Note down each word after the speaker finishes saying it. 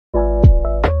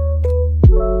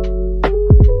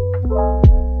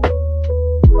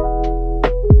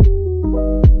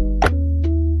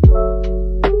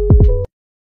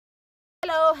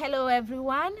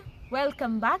everyone,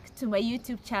 welcome back to my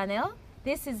YouTube channel.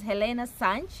 This is Helena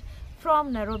Sanch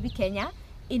from Nairobi, Kenya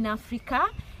in Africa.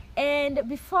 And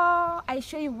before I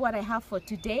show you what I have for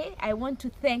today, I want to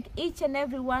thank each and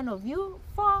every one of you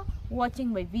for watching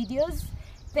my videos.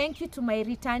 Thank you to my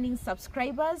returning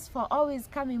subscribers for always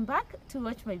coming back to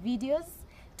watch my videos.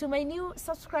 To my new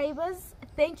subscribers,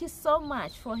 thank you so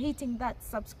much for hitting that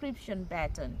subscription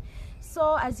button.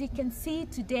 So as you can see,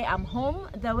 today I'm home.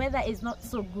 The weather is not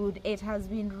so good. It has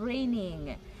been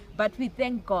raining, but we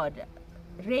thank God.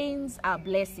 Rains are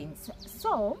blessings.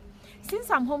 So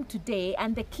since I'm home today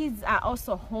and the kids are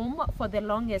also home for the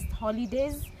longest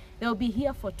holidays, they'll be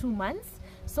here for 2 months.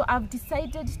 So I've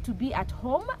decided to be at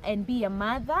home and be a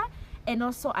mother and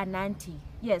also an auntie.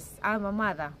 Yes, I'm a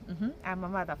mother. I'm a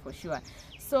mother for sure.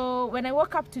 So when I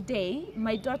woke up today,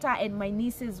 my daughter and my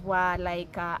nieces were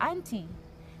like, auntie,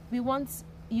 we want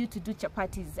you to do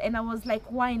chapatis. And I was like,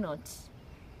 why not?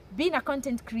 Being a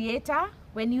content creator,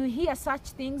 when you hear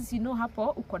such things, you know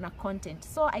hapo uko na content.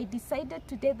 So I decided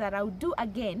today that I'll do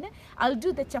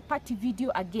the chapati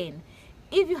video again.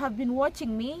 If you have been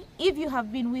watching me, if you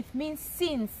have been with me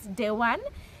since day one,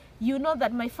 you know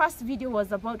that my first video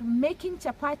was about making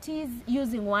chapatis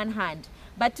using one hand.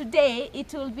 But today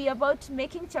it will be about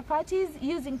making chapatis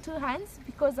using 2 hands,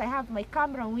 because I have my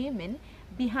camera women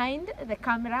behind the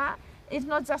camera. It's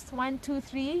not just 1, 2,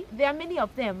 3. There are many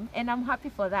of them, and I'm happy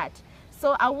for that.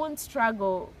 So I won't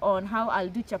struggle on how I'll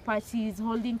do chapatis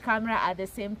holding camera at the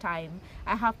same time.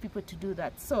 I have people to do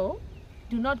that. So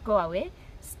do not go away.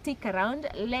 Stick around.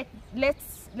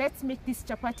 Let's make these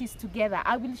chapatis together.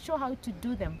 I will show how to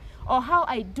do them, or how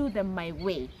I do them my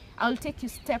way. I'll take you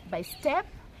step by step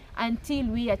until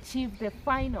we achieve the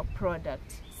final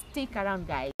product. Stick around,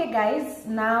 guys. Okay guys,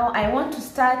 now I want to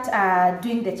start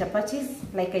doing the chapatis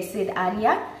like I said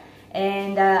earlier,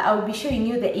 and I'll be showing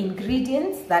you the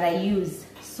ingredients that I use.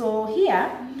 So here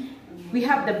we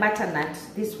have the butternut,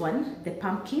 this one, the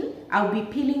pumpkin. I'll be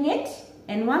peeling it,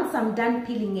 and once I'm done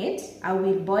peeling it, I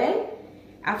will boil.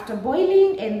 After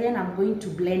boiling, and then I'm going to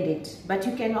blend it, but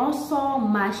you can also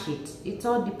mash it. It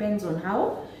all depends on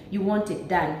how you want it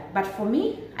done, but for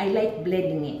me, I like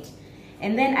blending it.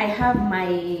 And then I have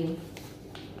my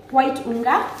white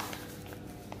unga,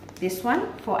 this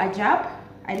one for ajab.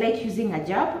 I like using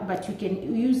ajab, but you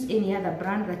can use any other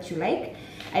brand that you like.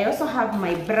 I also have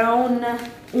my brown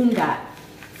unga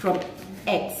from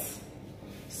X.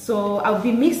 So I'll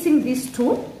be mixing these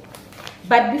two.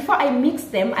 But before I mix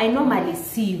them, I normally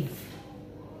sieve.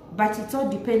 But it all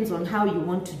depends on how you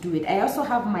want to do it. I also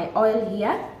have my oil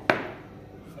here.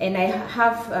 And I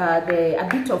have a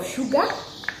bit of sugar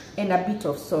and a bit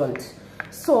of salt.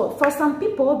 So for some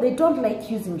people, they don't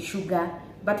like using sugar.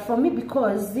 But for me,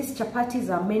 because these chapatis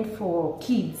are meant for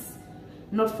kids,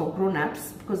 not for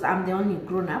grown-ups, because I'm the only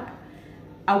grown-up,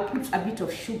 I'll put a bit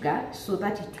of sugar so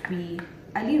that it will be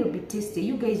a little bit tasty.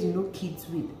 You guys know kids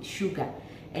with sugar.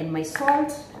 And my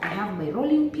salt, I have my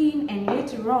rolling pin, and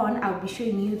later on I'll be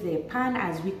showing you the pan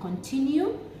as we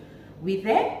continue with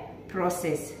the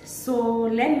process. So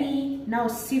let me now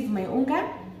sieve my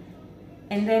unga,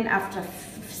 and then after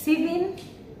sieving,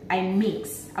 I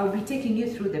mix. I'll be taking you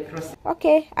through the process.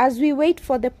 Okay, as we wait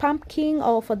for the pumpkin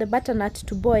or for the butternut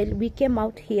to boil, we came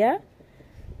out here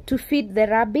to feed the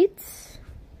rabbits,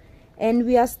 and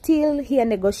we are still here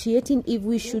negotiating if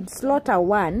we should slaughter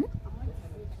one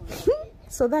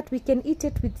so that we can eat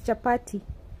it with chapati.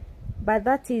 But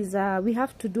that is, we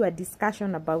have to do a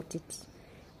discussion about it,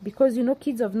 because you know,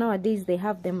 kids of nowadays, they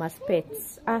have them as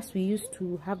pets. Us, we used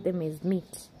to have them as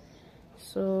meat.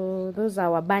 So those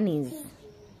are our bunnies.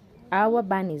 Our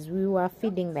bunnies, we were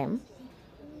feeding them,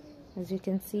 as you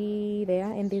can see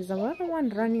there. And there's another one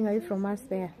running away from us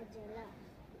there.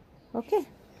 Okay,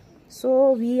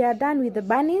 so we are done with the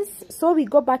bunnies. So we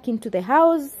go back into the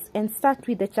house and start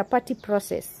with the chapati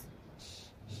process.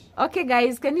 Okay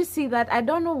guys, can you see that? I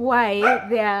don't know why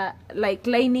they are like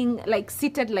lining, like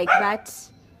seated like that.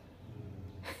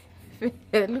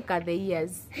 Look at the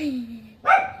ears.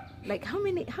 Like how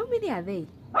many are they?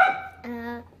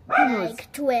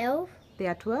 Like 12. They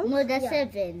are 12? No, they're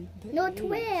 7. No,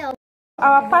 12.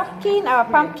 Our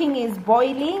pumpkin is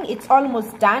boiling. It's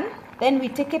almost done. Then we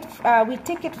take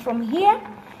it from here,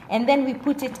 and then we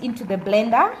put it into the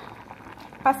blender.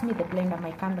 Pass me the blender,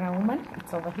 my camera woman.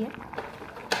 It's over here.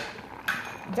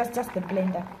 Just the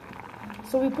blender.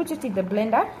 So we put it in the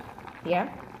blender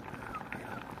here,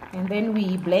 and then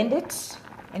we blend it,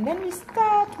 and then we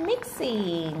start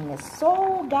mixing.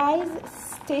 So guys,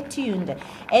 stay tuned.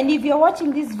 And if you're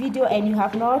watching this video and you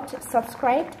have not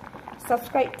subscribed,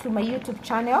 subscribe to my YouTube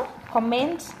channel,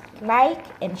 comment, like,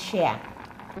 and share.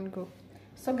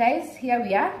 So guys, here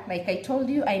we are. Like I told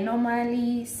you, I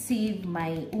normally sieve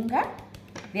my unga.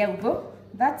 There we go.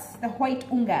 That's the white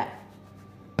unga.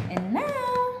 And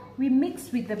now we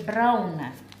mix with the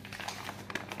brown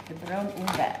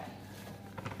unga.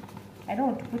 I don't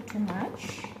want to put too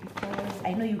much because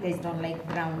I know you guys don't like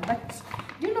brown, but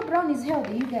do you know brown is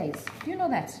healthy, you guys? Do you know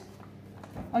that?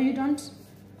 Or you don't?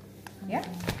 Yeah?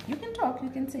 You can talk, you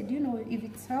can say, do you know if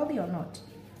it's healthy or not?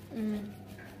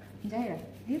 Jaira,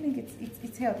 do you think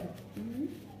it's healthy?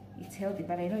 It's healthy,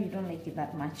 but I know you don't like it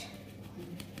that much.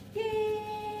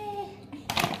 Yay!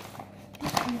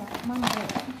 Mom,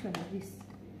 which one is this?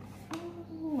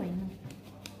 Oh, I know.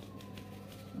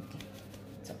 Okay,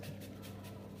 it's okay.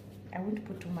 I won't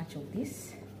put too much of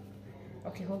this.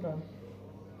 Okay, hold on.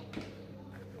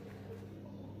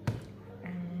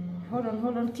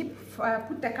 Hold on. Keep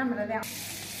put the camera there.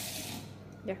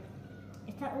 Yeah.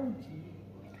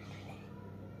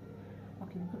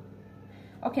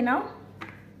 Okay, now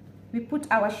we put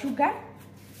our sugar,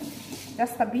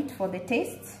 just a bit for the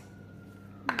taste,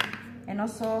 and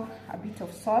also a bit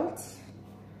of salt,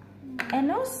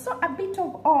 and also a bit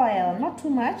of oil, not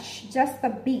too much, just a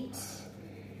bit.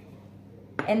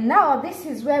 And now this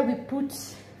is where we put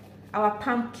our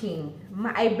pumpkin.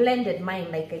 I blended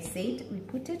mine, like I said. We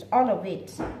put it, all of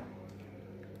it.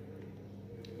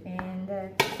 And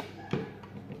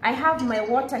I have my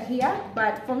water here,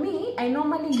 but for me, I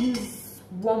normally use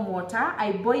warm water.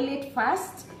 I boil it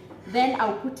first, then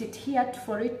I'll put it here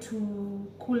for it to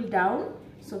cool down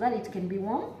so that it can be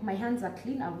warm. My hands are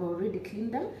clean, I've already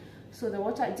cleaned them. So the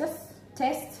water, just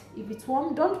test if it's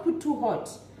warm. Don't put too hot,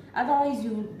 otherwise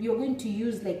you're going to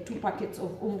use like 2 packets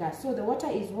of unga. So the water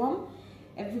is warm,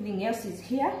 everything else is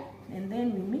here, and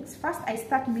then we mix. First I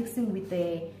start mixing with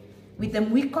the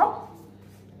mwiko,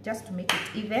 just to make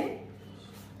it even,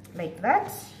 like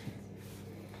that.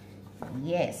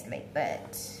 Yes, like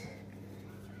that.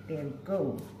 There we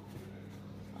go.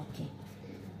 Okay,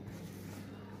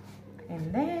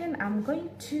 and then I'm going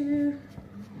to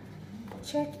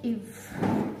check if,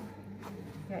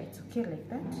 yeah, it's okay like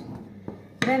that.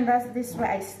 Then that's this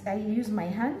way I use my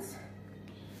hands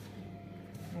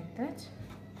like that.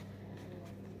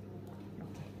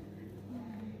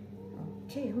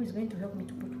 Okay, who is going to help me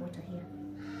to put water here?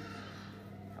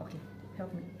 Okay,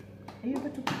 help me. Are you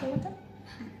able to put the water?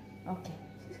 Okay,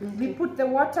 we put the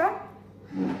water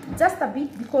just a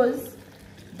bit because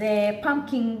the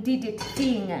pumpkin did its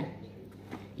thing.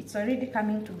 It's already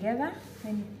coming together,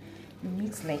 and you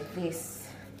mix like this.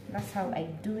 That's how I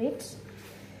do it.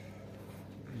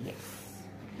 Yes.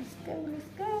 Let's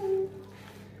go.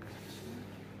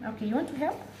 Okay, you want to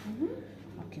help?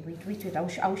 Okay, wait.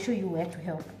 I'll show you where to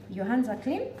help. Your hands are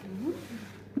clean?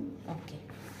 Okay.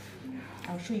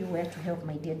 I'll show you where to help,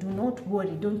 my dear. Do not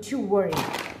worry. Don't you worry.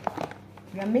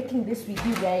 We are making this with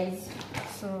you guys.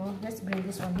 So let's bring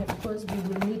this one here because we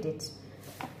will need it.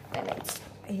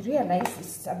 I realize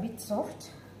it's a bit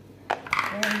soft.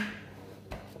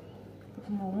 Put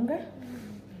more unga.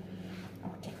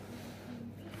 Okay.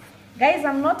 Guys,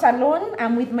 I'm not alone.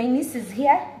 I'm with my nieces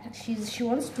here. She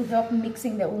wants to help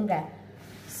mixing the unga.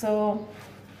 So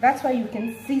that's why you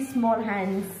can see small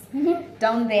hands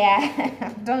down there.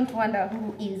 Don't wonder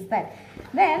who is that.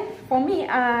 Then for me,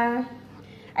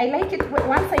 I like it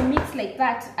once I mix like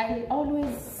that. I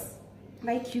always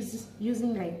like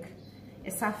using like a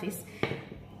surface.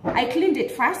 I cleaned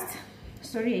it first.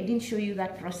 Sorry, I didn't show you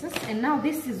that process. And now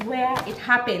this is where it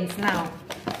happens now.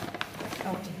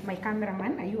 Okay, my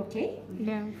cameraman, are you okay?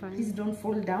 Yeah, I'm fine. Please don't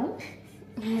fall down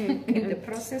in the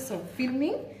process of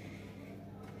filming.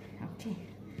 Okay,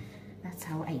 that's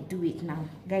how I do it now.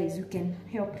 Guys, you can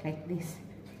help like this.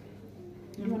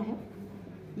 You want to help?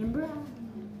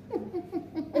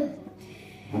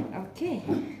 Okay,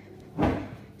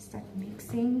 start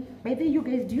mixing. By the way, you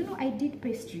guys, do you know I did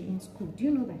pastry in school? Do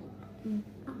you know that?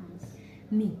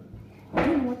 Me. Do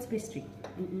you know what's pastry?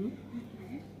 Do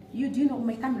you know,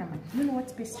 my cameraman, do you know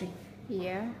what's pastry?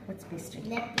 Yeah. What's pastry?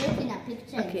 Like taking a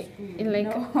picture. Okay.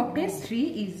 Like No, pastry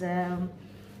is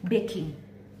baking,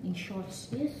 in short.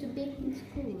 You used to bake in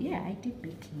school. Yeah, I did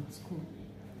baking in school.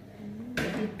 I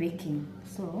did baking,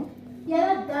 so. You're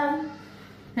not done.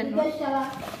 Not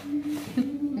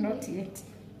yet.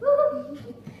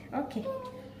 Okay.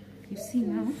 You see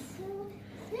now.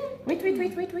 Wait.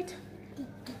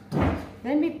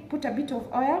 Then we put a bit of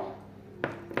oil.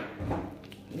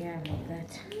 Yeah, like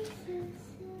that.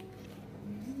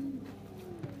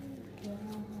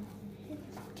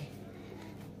 Okay.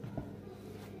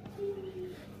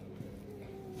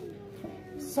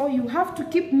 So you have to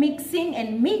keep mixing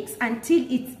and mix until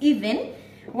it's even.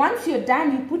 Once you're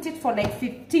done, you put it for like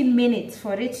 15 minutes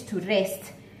for it to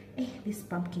rest. this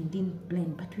pumpkin didn't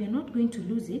blend, but we are not going to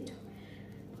lose it.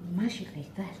 Mash it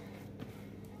like that.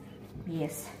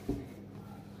 Yes.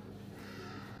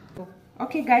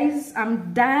 Okay guys,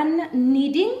 I'm done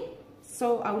kneading,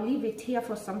 so I'll leave it here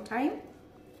for some time.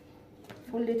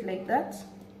 Fold it like that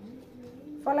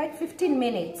for like 15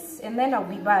 minutes, and then I'll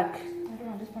be back.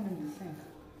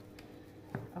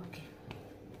 Okay,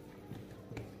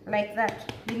 like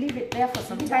that. We leave it there for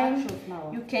some time.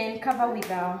 You can cover with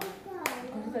a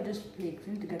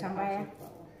tambaya,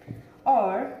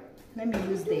 or let me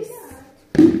use this.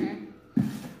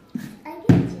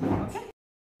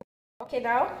 Okay,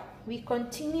 now we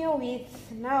continue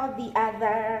with now the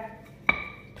other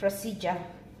procedure,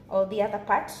 or the other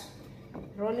part,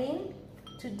 rolling.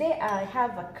 Today I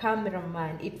have a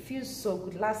cameraman. It feels so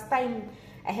good. Last time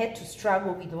I had to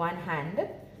struggle with one hand,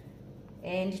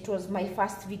 and it was my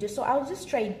first video, so I was just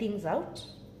trying things out,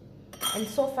 and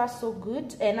so far so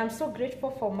good. And I'm so grateful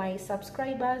for my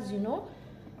subscribers, you know,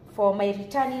 for my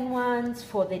returning ones,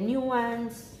 for the new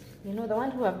ones, you know, the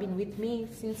ones who have been with me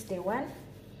since day one.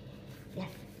 Yeah,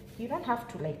 you don't have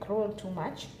to like roll too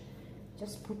much.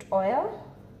 Just put oil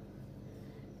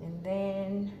and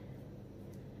then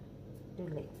do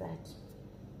like that.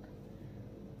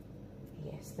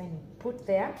 Yes, then put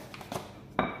there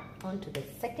onto the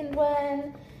second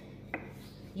one.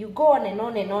 You go on and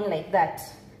on and on like that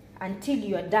until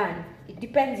you're done. It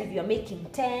depends if you're making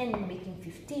 10, making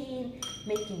 15,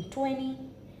 making 20.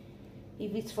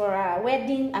 If it's for a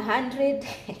wedding, 100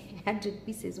 100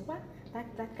 pieces. What?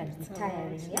 That can be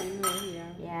tiring.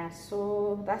 Yeah.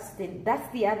 So that's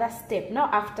the other step. Now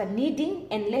after kneading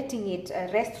and letting it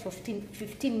rest for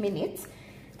 15 minutes,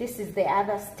 this is the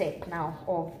other step now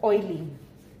of oiling.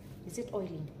 Is it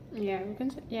oiling? Yeah, we can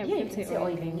say, you can say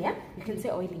oiling. Yeah, you can say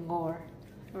oiling or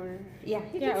yeah,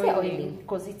 you can say oiling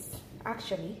because it's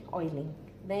actually oiling.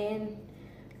 Then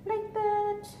like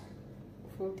that,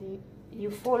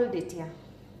 you fold it, yeah.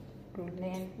 And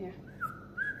then yeah.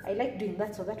 I like doing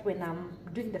that so that when I'm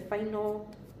doing the final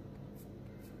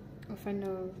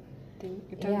thing,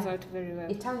 it turns out very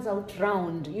well. It turns out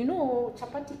round. You know,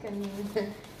 chapati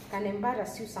can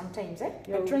embarrass you sometimes.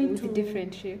 You're trying to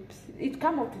different shapes. It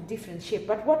come out with different shape,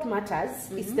 but what matters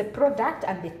is the product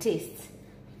and the taste.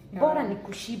 Bora ni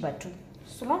kushiba tu.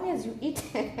 So long as you eat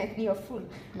and you're full.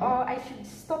 Or I should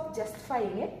stop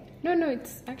justifying it. No,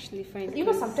 it's actually fine. You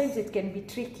know, sometimes it can be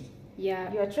tricky.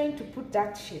 Yeah. You are trying to put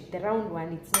that shape, the round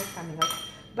one, it's not coming out.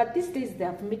 But these days they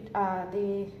have made,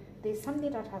 there's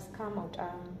something that has come out.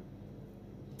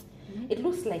 It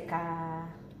looks like a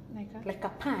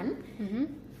pan.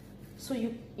 So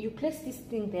you place this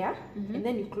thing there, and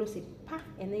then you close it,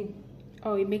 and then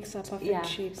it makes a perfect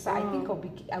shape. So I think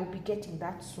I'll be getting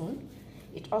that soon.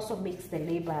 It also makes the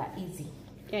labor easy.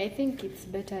 Yeah, I think it's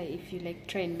better if you like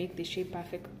try and make the shape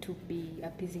perfect to be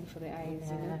appeasing for the eyes.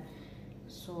 Yeah. You know?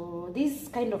 So this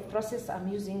kind of process I'm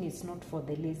using is not for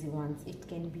the lazy ones. It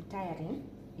can be tiring.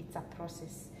 It's a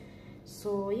process.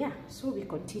 So yeah, so we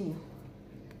continue.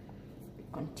 We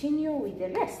continue with the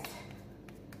rest.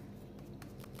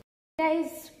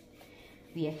 Guys,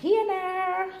 we are here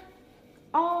now,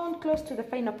 on close to the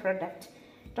final product.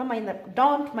 Don't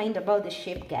mind about the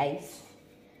shape, guys.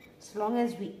 As long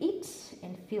as we eat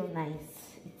and feel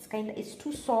nice. It's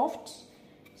too soft,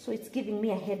 so it's giving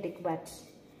me a headache, but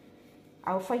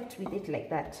I'll fight with it like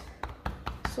that.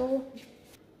 So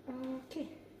okay,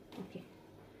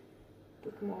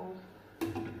 put more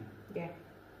there.